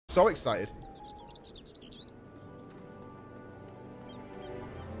So excited.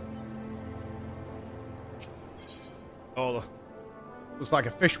 Oh, looks like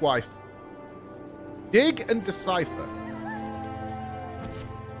a fishwife. Dig and decipher.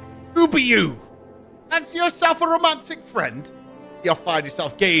 Who be you? Fancy yourself a romantic friend? You'll find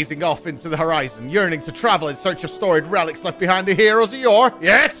yourself gazing off into the horizon, yearning to travel in search of storied relics left behind the heroes of yore.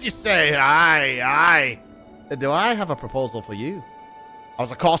 Yes, you say. Aye, aye. Then do I have a proposal for you? I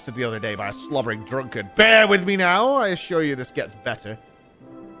was accosted the other day by a slobbering drunkard. Bear with me now. I assure you this gets better.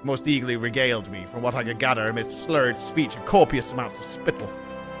 Most eagerly regaled me, from what I could gather amidst slurred speech and copious amounts of spittle.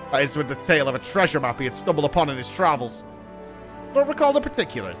 That is with the tale of a treasure map he had stumbled upon in his travels. I don't recall the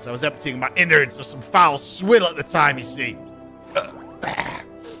particulars. I was emptying my innards of some foul swill at the time, you see.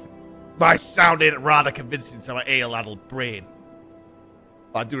 My sound ain't rather convincing to my ale-addled brain.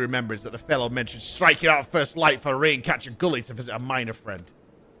 What I do remember is that the fellow mentioned striking out at first light for a rain-catcher gully to visit a miner friend.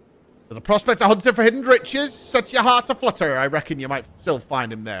 With the prospect of hunting for hidden riches, set your heart aflutter. I reckon you might still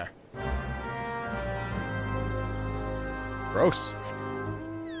find him there. Gross.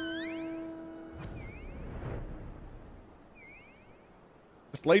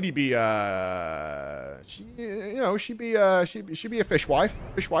 This lady be she be a fishwife.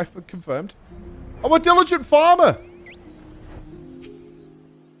 Fishwife confirmed. I'm a diligent farmer.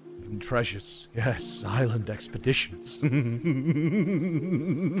 Treasures. Yes, island expeditions. Endless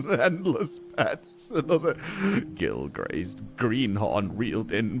pets. Another gill-grazed greenhorn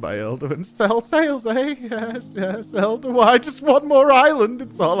reeled in by Elderwin's tell tales, eh? Yes, yes, Elder. Why, just one more island.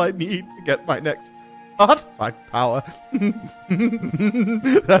 It's all I need to get my next artifact power.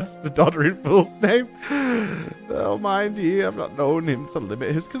 That's the doddering fool's name. Oh, mind you, I've not known him to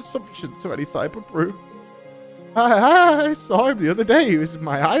limit his consumption to any type of brew. I saw him the other day. He was in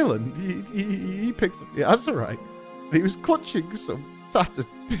my island. He picked up the azurite. And he was clutching some tattered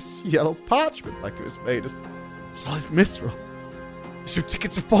piss yellow parchment like it was made of solid mithril. Some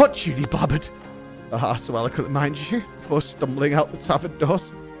tickets of fortune, he blabbered. So eloquent, mind you, before stumbling out the tavern doors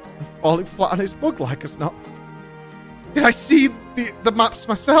and falling flat on his bug like as not. Did I see the maps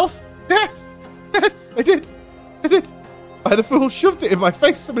myself? Yes, I did. Why, the fool shoved it in my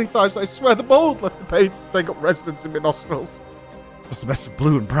face so many times that I swear the mold left the page to take up residence in my nostrils. It was a mess of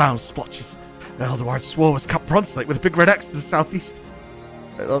blue and brown splotches. The Elderward swore was Cap Bronzelake with a big red X to the southeast.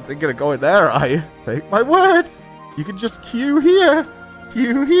 I don't think you're going there, are you? Take my word. You can just queue here.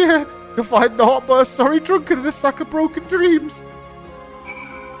 You'll find naught but a sorry drunkard and a sack of broken dreams.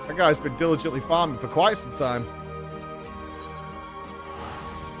 That guy's been diligently farming for quite some time.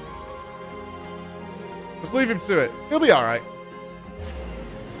 Let's leave him to it. He'll be alright.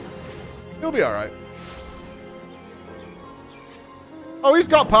 Oh, he's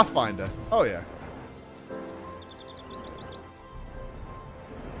got Pathfinder. Oh, yeah.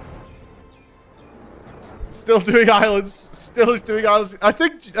 Still doing islands. I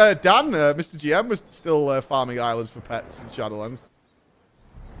think Dan, Mr. GM, was still farming islands for pets in Shadowlands.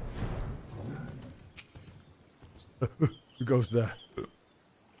 Who goes there?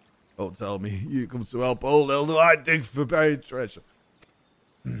 Don't tell me you come to help old Elder. I dig for buried treasure.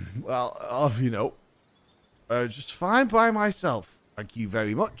 Well, off you know. Just fine by myself. Thank you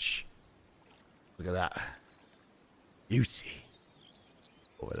very much. Look at that. Beauty.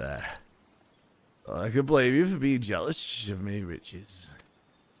 Over there. I can blame you for being jealous of me riches.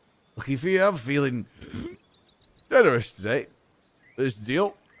 Lucky for you, I'm feeling generous today. This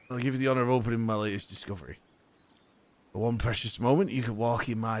deal, I'll give you the honor of opening my latest discovery. For one precious moment, you can walk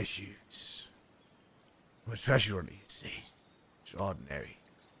in my shoes. I'm a treasure hunter, you see. Extraordinary.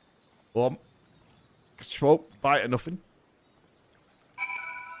 Won't bite or nothing.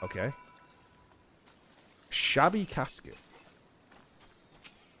 Okay. Shabby casket.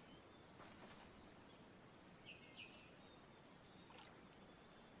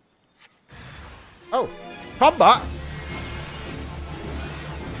 Oh, combat.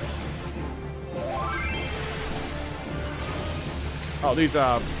 Oh, these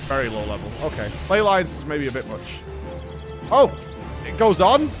are very low level. Okay. Play lines is maybe a bit much. Oh, it goes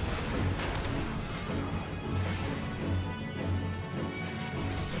on.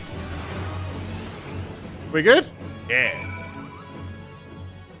 We good? Yeah.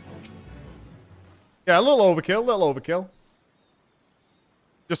 Yeah, a little overkill.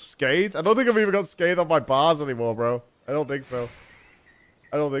 Just scathed. I don't think I've even got scathed on my bars anymore, bro. I don't think so.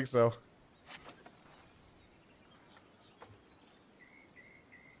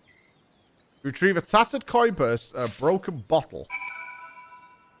 Retrieve a tattered coin purse, a broken bottle.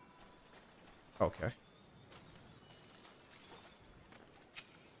 Okay.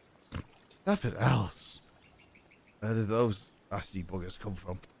 Nothing else. Where did those nasty buggers come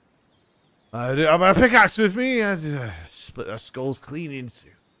from? I have my pickaxe with me. I split their skulls clean into.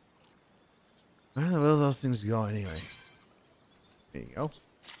 Where the hell those things go anyway? There you go.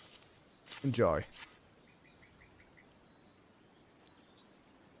 Enjoy.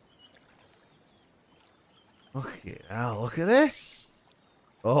 Okay, now look at this.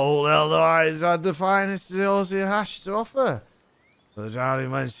 Old Eldor's had the finest Aussie hash to offer. The drowning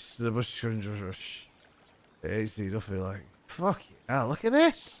wench to the bush rush. Easy Duffy like. Fuck it. Now look at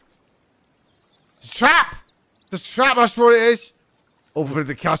this. It's a trap! It's a trap, that's what it is. Opened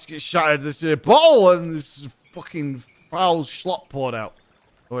the casket, shattered this bottle, and this fucking foul slop poured out.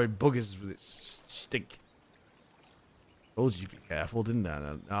 Oh, it buggers with its stink. Told you to be careful, didn't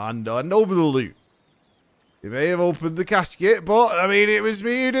I? And over the loot. You may have opened the casket, but, I mean, it was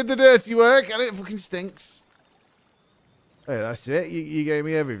me who did the dirty work, and it fucking stinks. Hey, that's it. You gave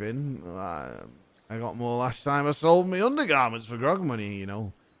me everything. I got more last time I sold me undergarments for grog money, you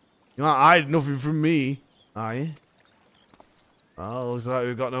know. You might hide nothing from me, are you? Well, looks like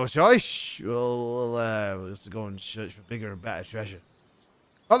we've got no choice. We'll have to go and search for bigger and better treasure.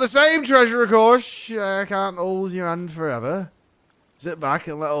 Not the same treasure, of course. I can't hold your hand forever. Sit back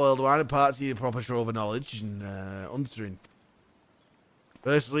and let old wine impart to you proper trove of knowledge and answering.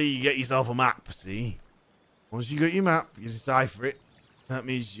 Firstly, you get yourself a map, see? Once you got your map, you decipher it. That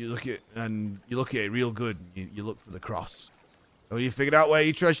means you look at it real good. You look for the cross. So when you figured out where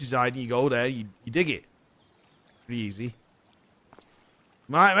your treasure's hiding, you go there, you dig it. Pretty easy.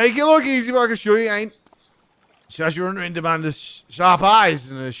 Might make it look easy, but I can show you it ain't. Treasure hunter in demand has sharp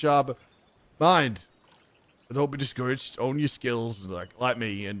eyes and a sharp mind. But don't be discouraged. Own your skills like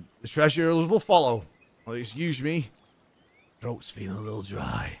me, and the treasure will follow. Well, excuse me. Throat's feeling a little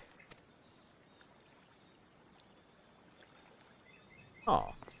dry.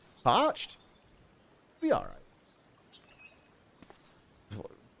 Oh, parched? Be alright.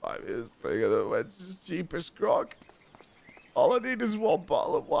 5 years bigger than Wedge's cheapest grog. All I need is 1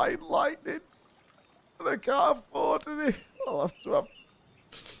 bottle of white lightning. And I can't afford any. I'll have to have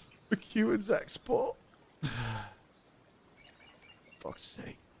the Cuban's export. Fuck's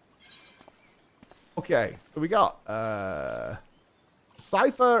sake. Okay, so we got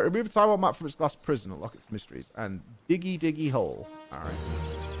Cypher, remove a time on map from its glass prison, unlock its mysteries, and Diggy Hole. Alright.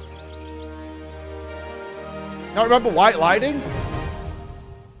 Now remember white lighting?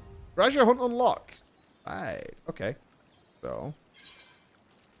 Treasure hunt unlocked. Right, okay. So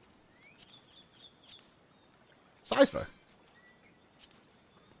Cypher.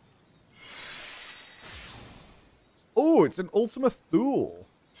 Oh, it's an Ultima Thule.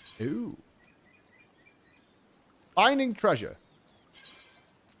 Ooh. Finding treasure.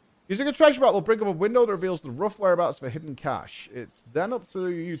 Using a treasure map will bring up a window that reveals the rough whereabouts of a hidden cache. It's then up to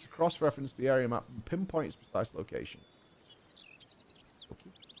you to cross-reference the area map and pinpoint its precise location.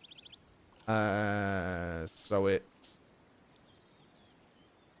 So it's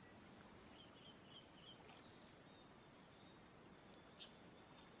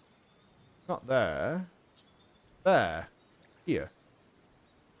not there. There. Here.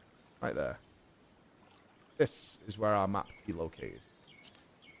 Right there. This is where our map be located.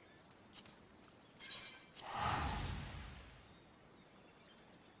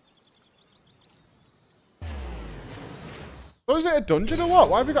 So is it a dungeon or what?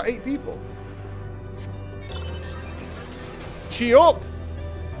 Why have we got 8 people? Cheer up!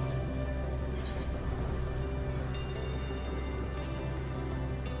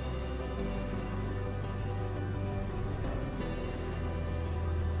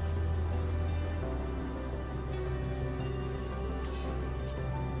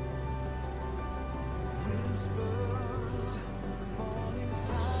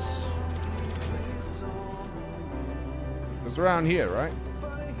 It's around here, right?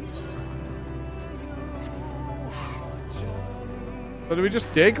 So do we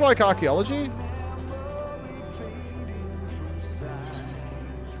just dig like archaeology?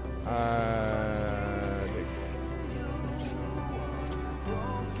 Dig.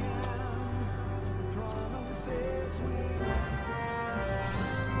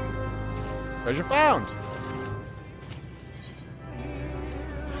 Treasure found.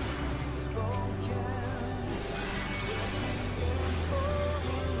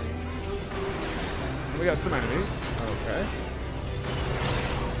 We got some enemies. Okay.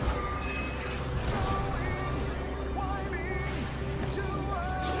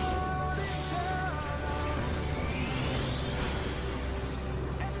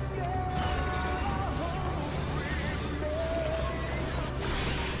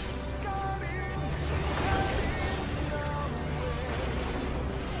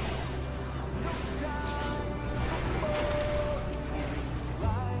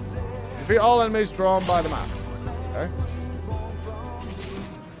 Defeat all enemies drawn by the map. Okay.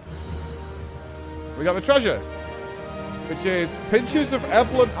 We got the treasure, which is pinches of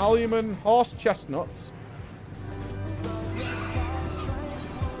Evelyn aluminium horse chestnuts.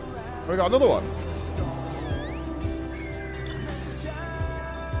 We got another one.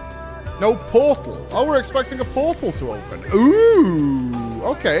 No portal. Oh, we're expecting a portal to open. Ooh,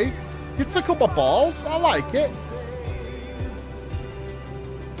 okay. You tickle my balls. I like it.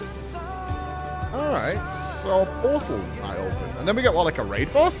 Alright, so portal might open. And then we get, what, like a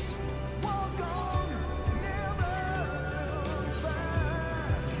raid boss?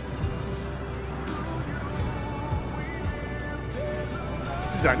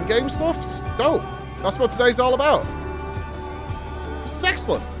 This is endgame stuff? Dope. That's what today's all about. This is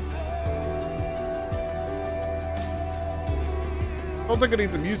excellent. I don't think I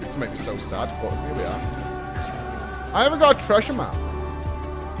need the music to make me so sad, but here we are. I haven't got a treasure map.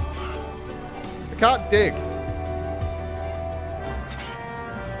 I can't dig.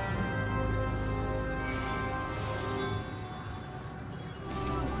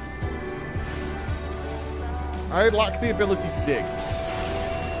 I lack the ability to dig.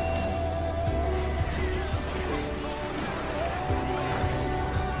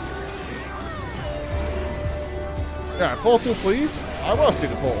 Yeah, portal, please. I want to see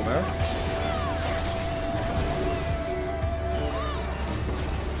the portal now.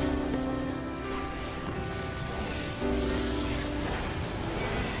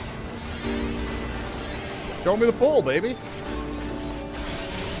 Show me the portal, baby.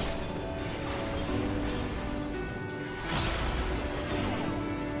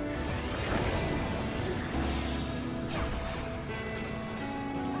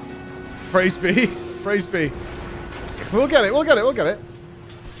 Praise be. Praise be. We'll get it. We'll get it. We'll get it.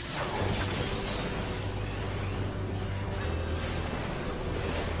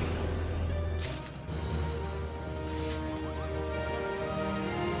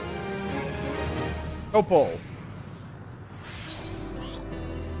 No portal.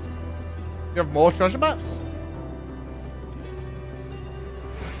 You have more treasure maps?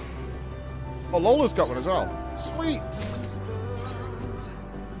 Oh, Lola's got one as well. Sweet.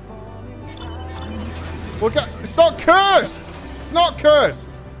 We'll get. It's not cursed. It's not cursed.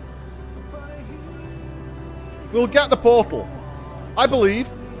 We'll get the portal. I believe.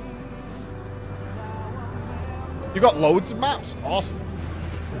 You got loads of maps. Awesome.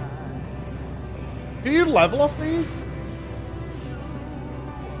 Can you level off these?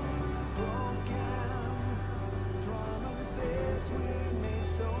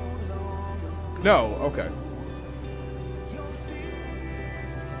 No. Okay.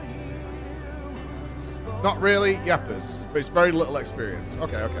 Not really, yappers, but it's very little experience.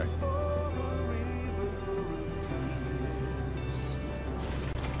 Okay, okay.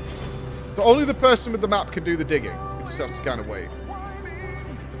 So only the person with the map can do the digging. You just have to kind of wait.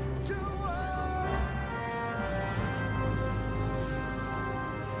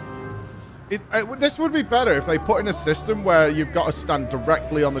 This would be better if they put in a system where you've got to stand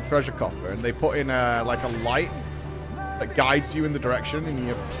directly on the treasure coffer and they put in like a light that guides you in the direction and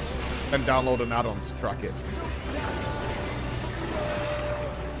you then download an add-on to track it.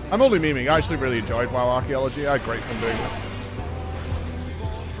 I'm only memeing. I actually really enjoyed WoW Archaeology. I had great fun doing it.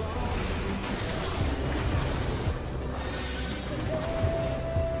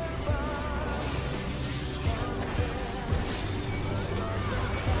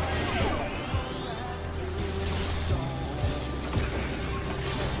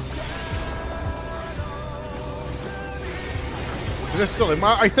 Still in.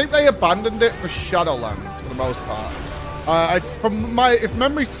 I think they abandoned it for Shadowlands for the most part. If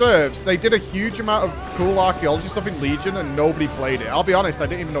memory serves, they did a huge amount of cool archaeology stuff in Legion and nobody played it. I'll be honest, I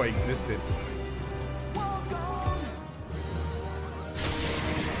didn't even know it existed.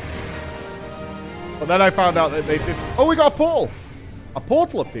 But then I found out that they did. Oh, we got a portal. A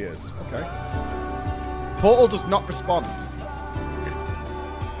portal appears. Okay. Portal does not respond.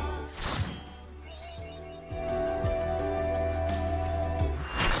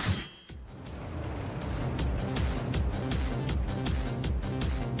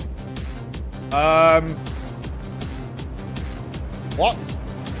 What?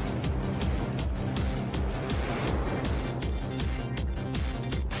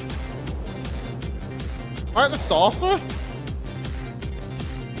 Alright, the saucer?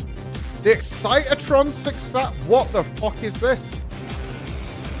 The Excitatron 6 that? What the fuck is this?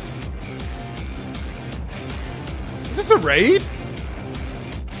 Is this a raid?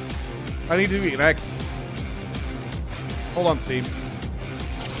 I need to eat an egg. Hold on, team.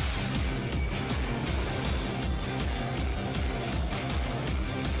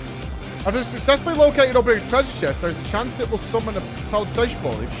 After successfully locating opening a treasure chest, there's a chance it will summon a teleportation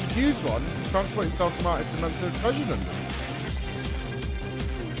ball. If you use one, you can transport yourself to Martin to enter a treasure dungeon.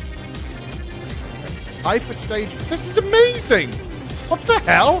 Hyper stage. This is amazing! What the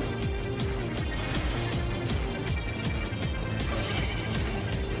hell?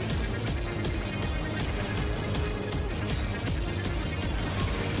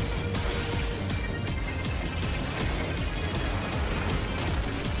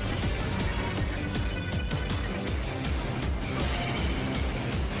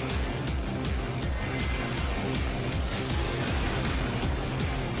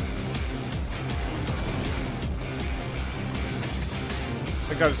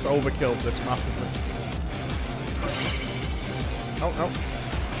 I think I just overkilled this massively. Oh, no.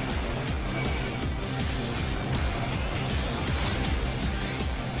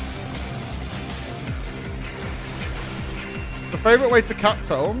 The favorite way to cat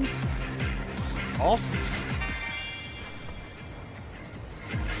tomes? Awesome.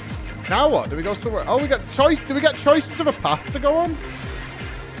 Now what? Do we go somewhere? Oh, we got choice. Do we get choices of a path to go on?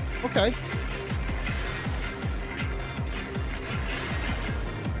 Okay.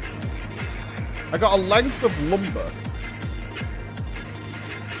 I got a length of lumber.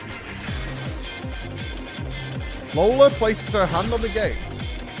 Lola places her hand on the gate.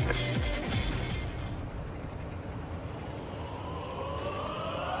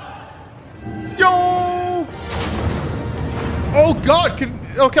 Yo! Oh God!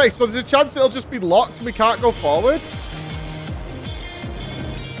 Okay, so there's a chance it'll just be locked and we can't go forward.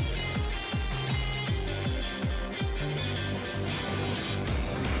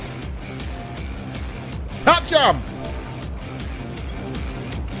 Tap jam!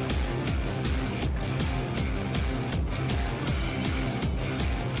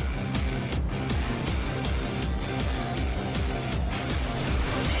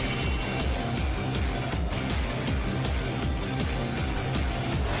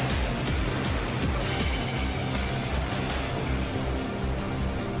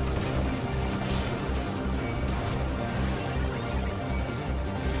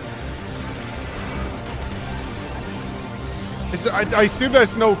 I assume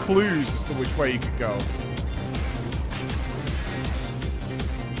there's no clues as to which way you could go.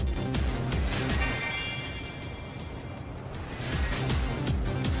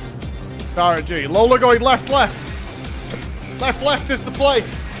 RNG. Lola going left, left. Left, left is the play.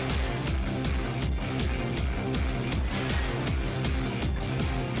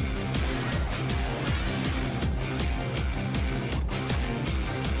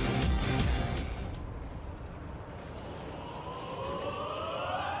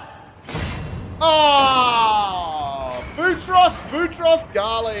 Oh! Boutros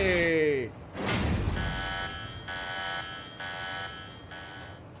Ghali!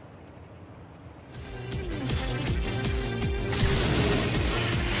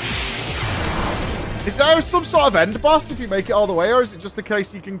 Is there some sort of end boss if you make it all the way, or is it just a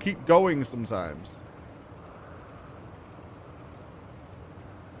case you can keep going sometimes?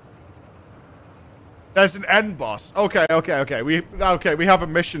 There's an end boss. Okay. We have a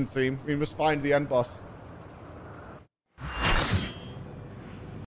mission, team. We must find the end boss.